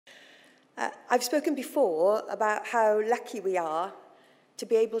I've spoken before about how lucky we are to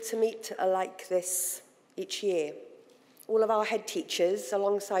be able to meet like this each year. All of our head teachers,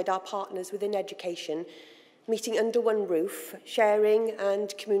 alongside our partners within education, meeting under one roof, sharing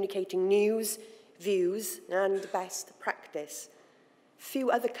and communicating news, views and best practice. Few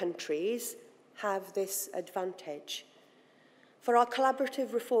other countries have this advantage. For our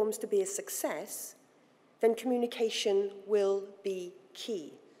collaborative reforms to be a success, then communication will be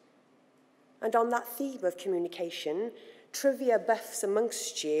key. And on that theme of communication, trivia buffs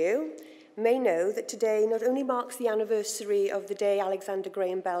amongst you may know that today not only marks the anniversary of the day Alexander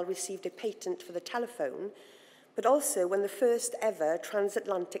Graham Bell received a patent for the telephone, but also when the first ever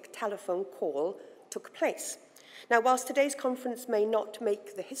transatlantic telephone call took place. Now, whilst today's conference may not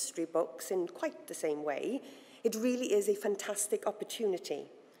make the history books in quite the same way, it really is a fantastic opportunity.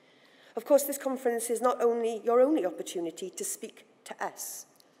 Of course, this conference is not only your only opportunity to speak to us.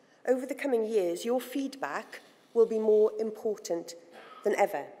 Over the coming years, your feedback will be more important than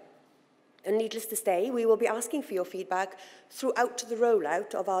ever. And needless to say, we will be asking for your feedback throughout the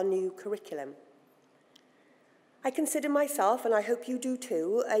rollout of our new curriculum. I consider myself, and I hope you do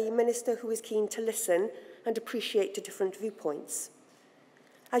too, a minister who is keen to listen and appreciate the different viewpoints.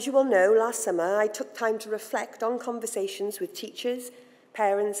 As you all know, last summer I took time to reflect on conversations with teachers,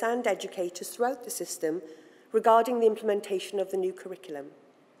 parents and educators throughout the system regarding the implementation of the new curriculum.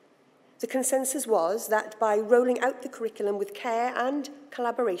 The consensus was that by rolling out the curriculum with care and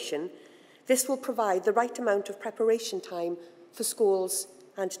collaboration, this will provide the right amount of preparation time for schools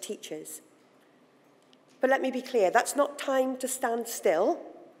and teachers. But let me be clear, that's not time to stand still,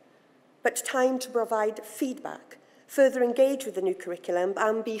 but time to provide feedback, further engage with the new curriculum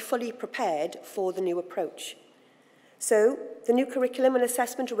and be fully prepared for the new approach. So, the new curriculum and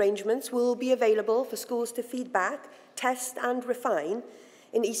assessment arrangements will be available for schools to feedback, test and refine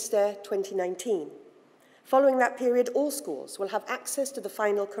in Easter 2019. Following that period, all schools will have access to the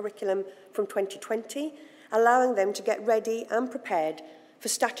final curriculum from 2020, allowing them to get ready and prepared for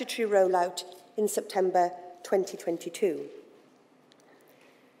statutory rollout in September 2022.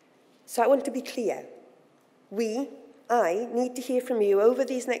 So I want to be clear. I need to hear from you over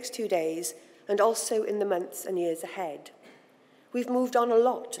these next 2 days and also in the months and years ahead. We've moved on a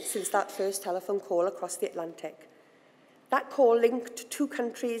lot since that first telephone call across the Atlantic. That call linked two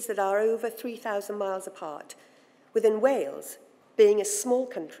countries that are over 3,000 miles apart. Within Wales, being a small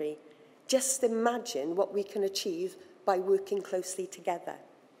country, just imagine what we can achieve by working closely together.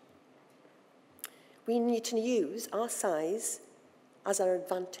 We need to use our size as our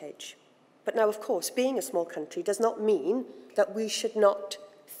advantage. But now, of course, being a small country does not mean that we should not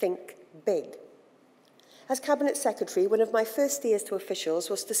think big. As Cabinet Secretary, one of my first steers to officials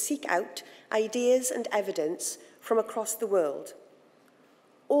was to seek out ideas and evidence from across the world.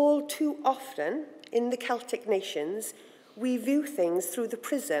 All too often, in the Celtic nations, we view things through the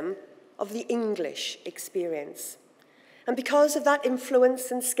prism of the English experience. And because of that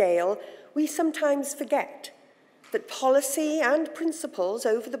influence and scale, we sometimes forget that policy and principles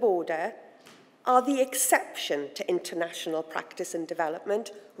over the border are the exception to international practice and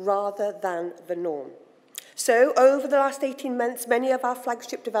development rather than the norm. So, over the last 18 months, many of our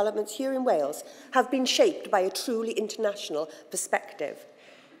flagship developments here in Wales have been shaped by a truly international perspective.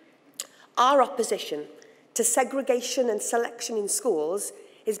 Our opposition to segregation and selection in schools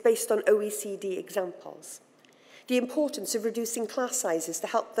is based on OECD examples. The importance of reducing class sizes to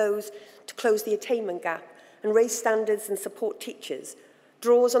help those to close the attainment gap and raise standards and support teachers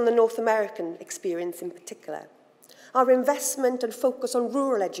draws on the North American experience in particular. Our investment and focus on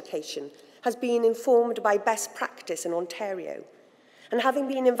rural education has been informed by best practice in Ontario. And having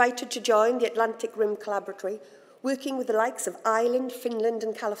been invited to join the Atlantic Rim Collaboratory, working with the likes of Ireland, Finland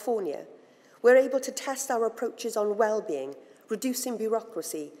and California, we're able to test our approaches on well-being, reducing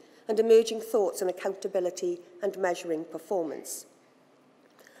bureaucracy and emerging thoughts on accountability and measuring performance.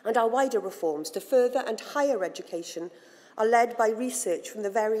 And our wider reforms to further and higher education are led by research from the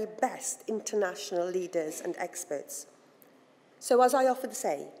very best international leaders and experts. So as I often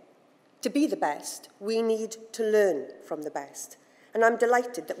say, to be the best, we need to learn from the best. And I'm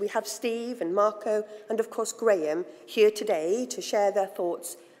delighted that we have Steve and Marco and of course Graham here today to share their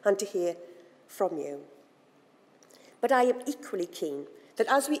thoughts and to hear from you. But I am equally keen that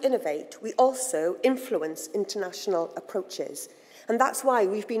as we innovate, we also influence international approaches. And that's why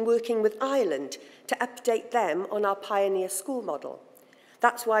we've been working with Ireland to update them on our pioneer school model.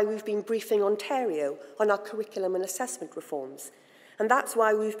 That's why we've been briefing Ontario on our curriculum and assessment reforms. And that's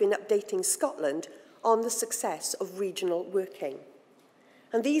why we've been updating Scotland on the success of regional working.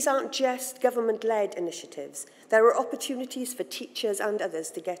 And these aren't just government-led initiatives. There are opportunities for teachers and others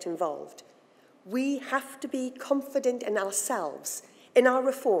to get involved. We have to be confident in ourselves, in our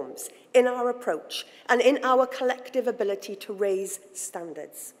reforms, in our approach, and in our collective ability to raise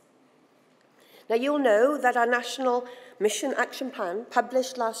standards. Now, you'll know that our National Mission Action Plan,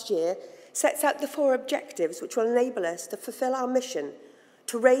 published last year, sets out the 4 objectives which will enable us to fulfil our mission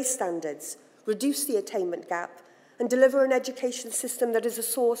to raise standards, reduce the attainment gap, and deliver an education system that is a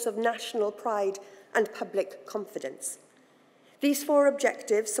source of national pride and public confidence. These 4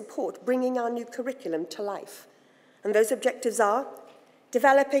 objectives support bringing our new curriculum to life. And those objectives are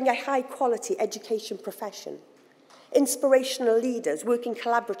developing a high-quality education profession, inspirational leaders working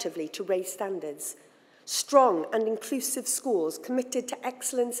collaboratively to raise standards, strong and inclusive schools committed to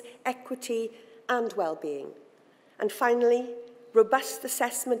excellence, equity, and well-being, and finally, robust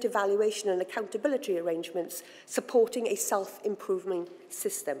assessment, evaluation, and accountability arrangements supporting a self-improving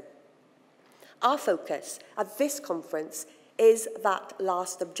system. Our focus at this conference is that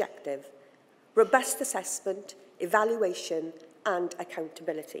last objective: robust assessment, evaluation, and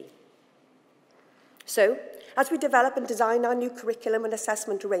accountability. So, as we develop and design our new curriculum and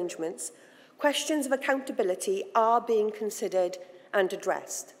assessment arrangements, questions of accountability are being considered and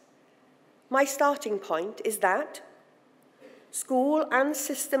addressed. My starting point is that school and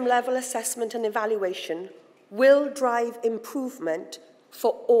system-level assessment and evaluation will drive improvement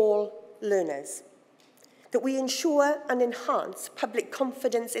for all learners, that we ensure and enhance public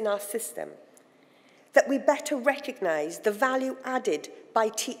confidence in our system, that we better recognise the value added by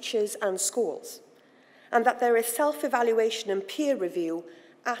teachers and schools, and that there is self-evaluation and peer review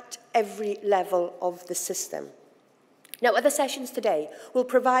at every level of the system. Now, other sessions today will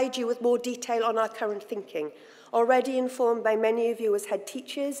provide you with more detail on our current thinking, already informed by many of you as head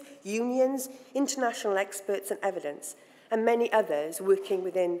teachers, unions, international experts and evidence, and many others working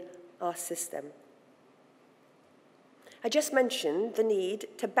within our system. I just mentioned the need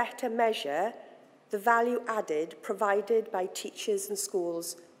to better measure the value added provided by teachers and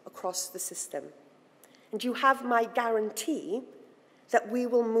schools across the system. And you have my guarantee that we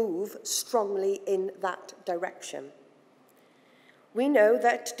will move strongly in that direction. We know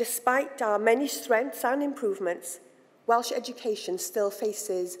that despite our many strengths and improvements, Welsh education still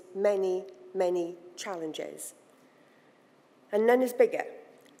faces many, many challenges. And none is bigger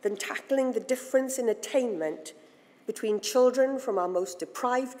than tackling the difference in attainment between children from our most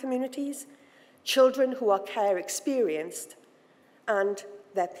deprived communities, children who are care experienced, and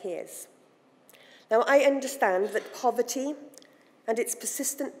their peers. Now, I understand that poverty and its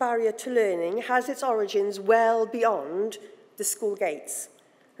persistent barrier to learning has its origins well beyond the school gates,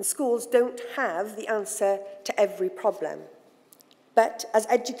 and schools don't have the answer to every problem. But as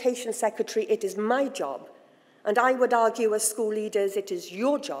Education Secretary, it is my job, and I would argue as school leaders, it is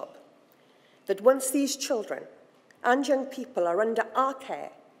your job, that once these children and young people are under our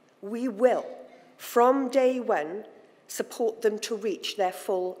care, we will, from day one, support them to reach their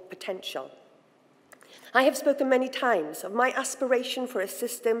full potential. I have spoken many times of my aspiration for a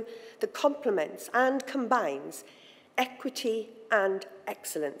system that complements and combines equity and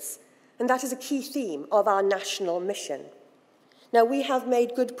excellence, and that is a key theme of our national mission. Now, we have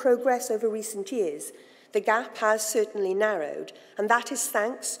made good progress over recent years. The gap has certainly narrowed, and that is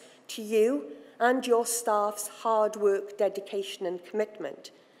thanks to you and your staff's hard work, dedication and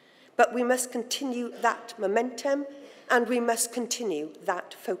commitment. But we must continue that momentum, and we must continue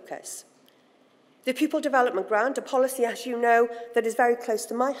that focus. The Pupil Development Grant, a policy, as you know, that is very close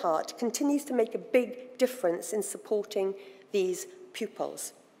to my heart, continues to make a big difference in supporting these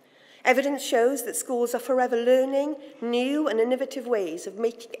pupils. Evidence shows that schools are forever learning new and innovative ways of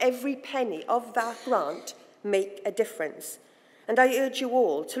making every penny of that grant make a difference. And I urge you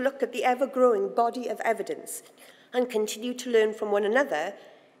all to look at the ever-growing body of evidence and continue to learn from one another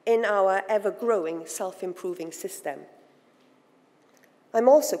in our ever-growing self-improving system. I'm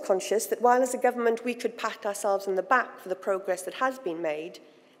also conscious that while as a government we could pat ourselves on the back for the progress that has been made,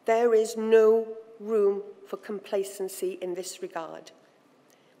 there is no room for complacency in this regard.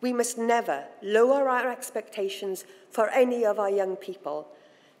 We must never lower our expectations for any of our young people,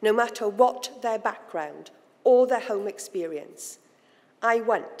 no matter what their background or their home experience.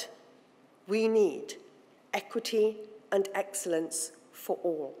 We need equity and excellence for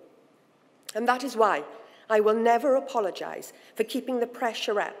all. And that is why I will never apologise for keeping the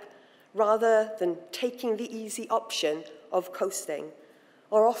pressure up rather than taking the easy option of coasting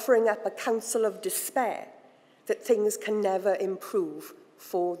or offering up a counsel of despair that things can never improve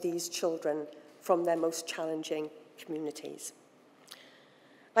for these children from their most challenging communities.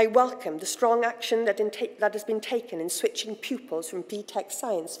 I welcome the strong action that has been taken in switching pupils from BTEC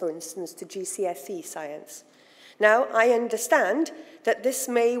science, for instance, to GCSE science. Now, I understand that this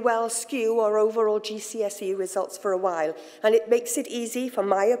may well skew our overall GCSE results for a while, and it makes it easy for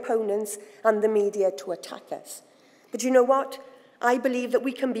my opponents and the media to attack us. But you know what? I believe that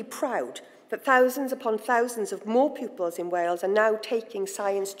we can be proud that thousands upon thousands of more pupils in Wales are now taking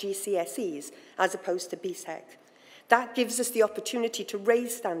science GCSEs as opposed to BTEC. That gives us the opportunity to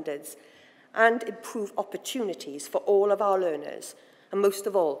raise standards and improve opportunities for all of our learners, and most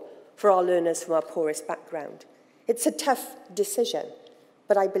of all, for our learners from our poorest background. It's a tough decision,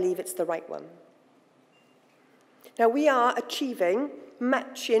 but I believe it's the right one. Now, we are achieving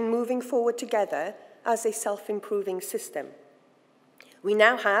much in moving forward together as a self-improving system. We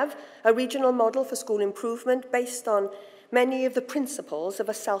now have a regional model for school improvement based on many of the principles of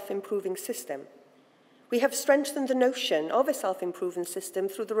a self-improving system. We have strengthened the notion of a self-improvement system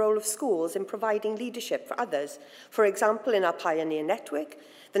through the role of schools in providing leadership for others. For example, in our Pioneer Network,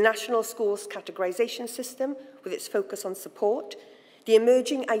 the National Schools Categorisation System with its focus on support, the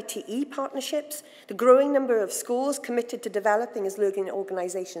emerging ITE partnerships, the growing number of schools committed to developing as learning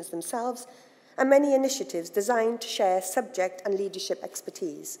organisations themselves, and many initiatives designed to share subject and leadership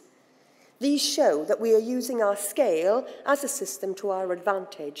expertise. These show that we are using our scale as a system to our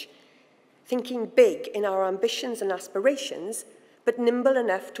advantage, thinking big in our ambitions and aspirations, but nimble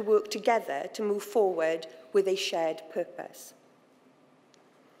enough to work together to move forward with a shared purpose.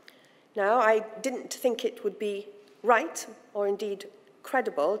 Now, I didn't think it would be right, or indeed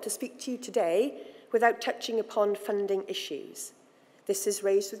credible, to speak to you today without touching upon funding issues. This is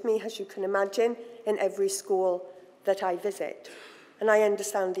raised with me, as you can imagine, in every school that I visit, and I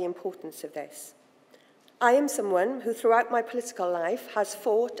understand the importance of this. I am someone who throughout my political life has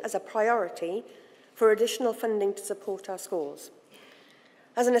fought as a priority for additional funding to support our schools.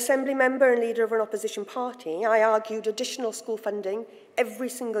 As an Assembly member and leader of an opposition party, I argued additional school funding every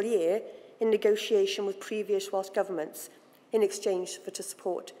single year in negotiation with previous Welsh governments in exchange for the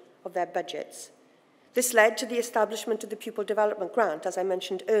support of their budgets. This led to the establishment of the Pupil Development Grant, as I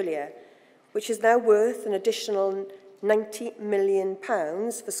mentioned earlier, which is now worth an additional £90 million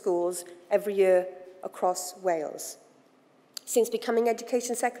for schools every year across Wales. Since becoming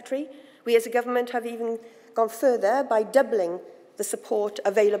Education Secretary, we as a government have even gone further by doubling the support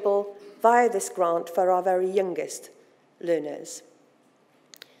available via this grant for our very youngest learners.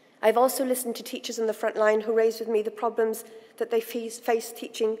 I've also listened to teachers on the front line who raised with me the problems that they face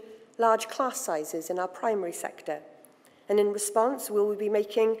teaching large class sizes in our primary sector. And in response, we will be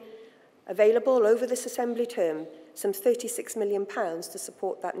making available over this Assembly term some £36 million to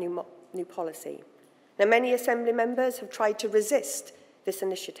support that new policy. Now, many Assembly members have tried to resist this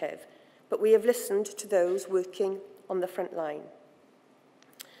initiative, but we have listened to those working on the front line.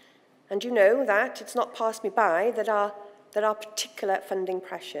 And you know that it's not passed me by that there are particular funding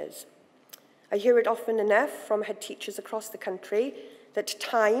pressures. I hear it often enough from head teachers across the country that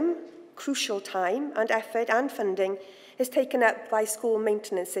time, crucial time and effort and funding is taken up by school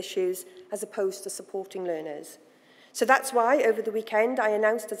maintenance issues as opposed to supporting learners. So that's why, over the weekend, I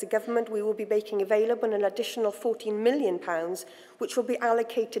announced as a government we will be making available an additional £14 million, which will be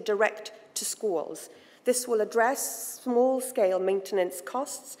allocated direct to schools. This will address small-scale maintenance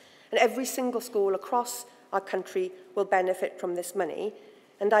costs, and every single school across our country will benefit from this money,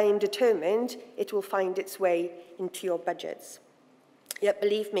 and I am determined it will find its way into your budgets. Yet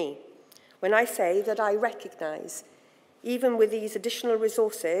believe me, when I say that I recognise, even with these additional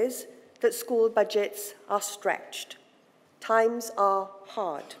resources, that school budgets are stretched. Times are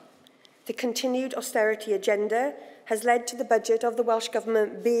hard. The continued austerity agenda has led to the budget of the Welsh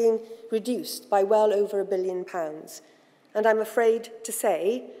Government being reduced by well over £1 billion. And I'm afraid to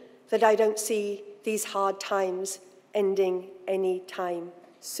say that I don't see these hard times ending any time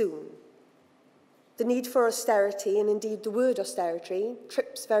soon. The need for austerity, and indeed the word austerity,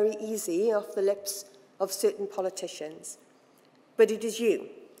 trips very easy off the lips of certain politicians. But it is you,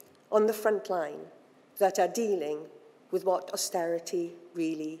 on the front line, that are dealing with what austerity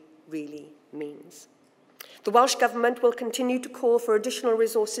really, really means. The Welsh Government will continue to call for additional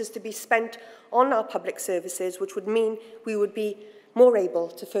resources to be spent on our public services, which would mean we would be more able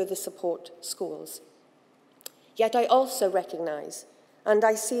to further support schools. Yet I also recognise, and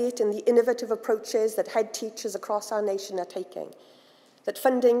I see it in the innovative approaches that head teachers across our nation are taking, that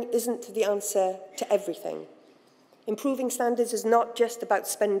funding isn't the answer to everything. Improving standards is not just about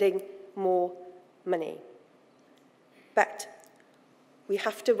spending more money. But we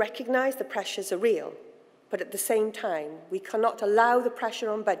have to recognise the pressures are real, but at the same time, we cannot allow the pressure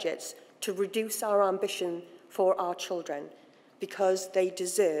on budgets to reduce our ambition for our children. because they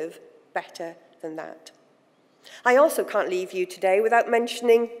deserve better than that. I also can't leave you today without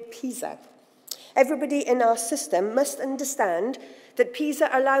mentioning PISA. Everybody in our system must understand that PISA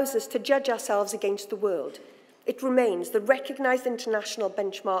allows us to judge ourselves against the world. It remains the recognised international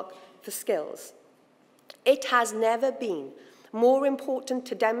benchmark for skills. It has never been more important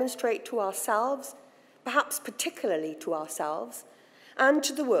to demonstrate to ourselves, perhaps particularly to ourselves, and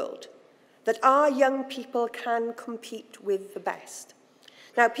to the world, that our young people can compete with the best.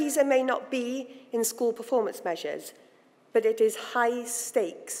 Now, PISA may not be in school performance measures, but it is high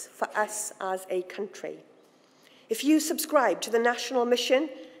stakes for us as a country. If you subscribe to the national mission,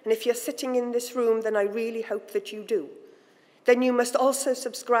 and if you're sitting in this room, then I really hope that you do, then you must also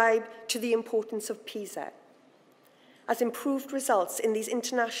subscribe to the importance of PISA, as improved results in these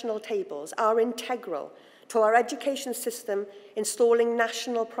international tables are integral to our education system installing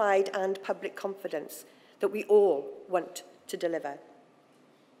national pride and public confidence that we all want to deliver.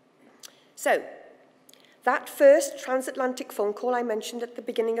 So, that first transatlantic phone call I mentioned at the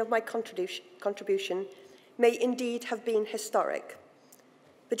beginning of my contribution may indeed have been historic.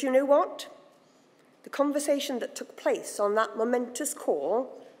 But you know what? The conversation that took place on that momentous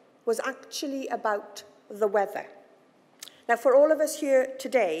call was actually about the weather. Now, for all of us here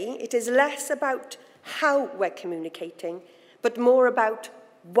today, it is less about how we're communicating, but more about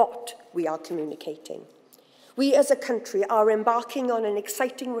what we are communicating. We as a country are embarking on an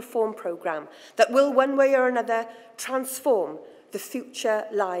exciting reform programme that will, one way or another, transform the future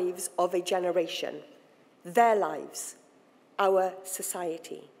lives of a generation, their lives, our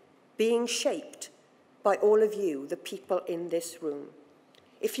society, being shaped by all of you, the people in this room.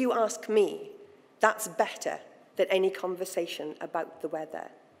 If you ask me, that's better than any conversation about the weather.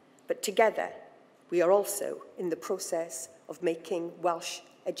 But together, we are also in the process of making Welsh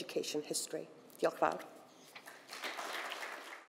education history. Diolch yn fawr.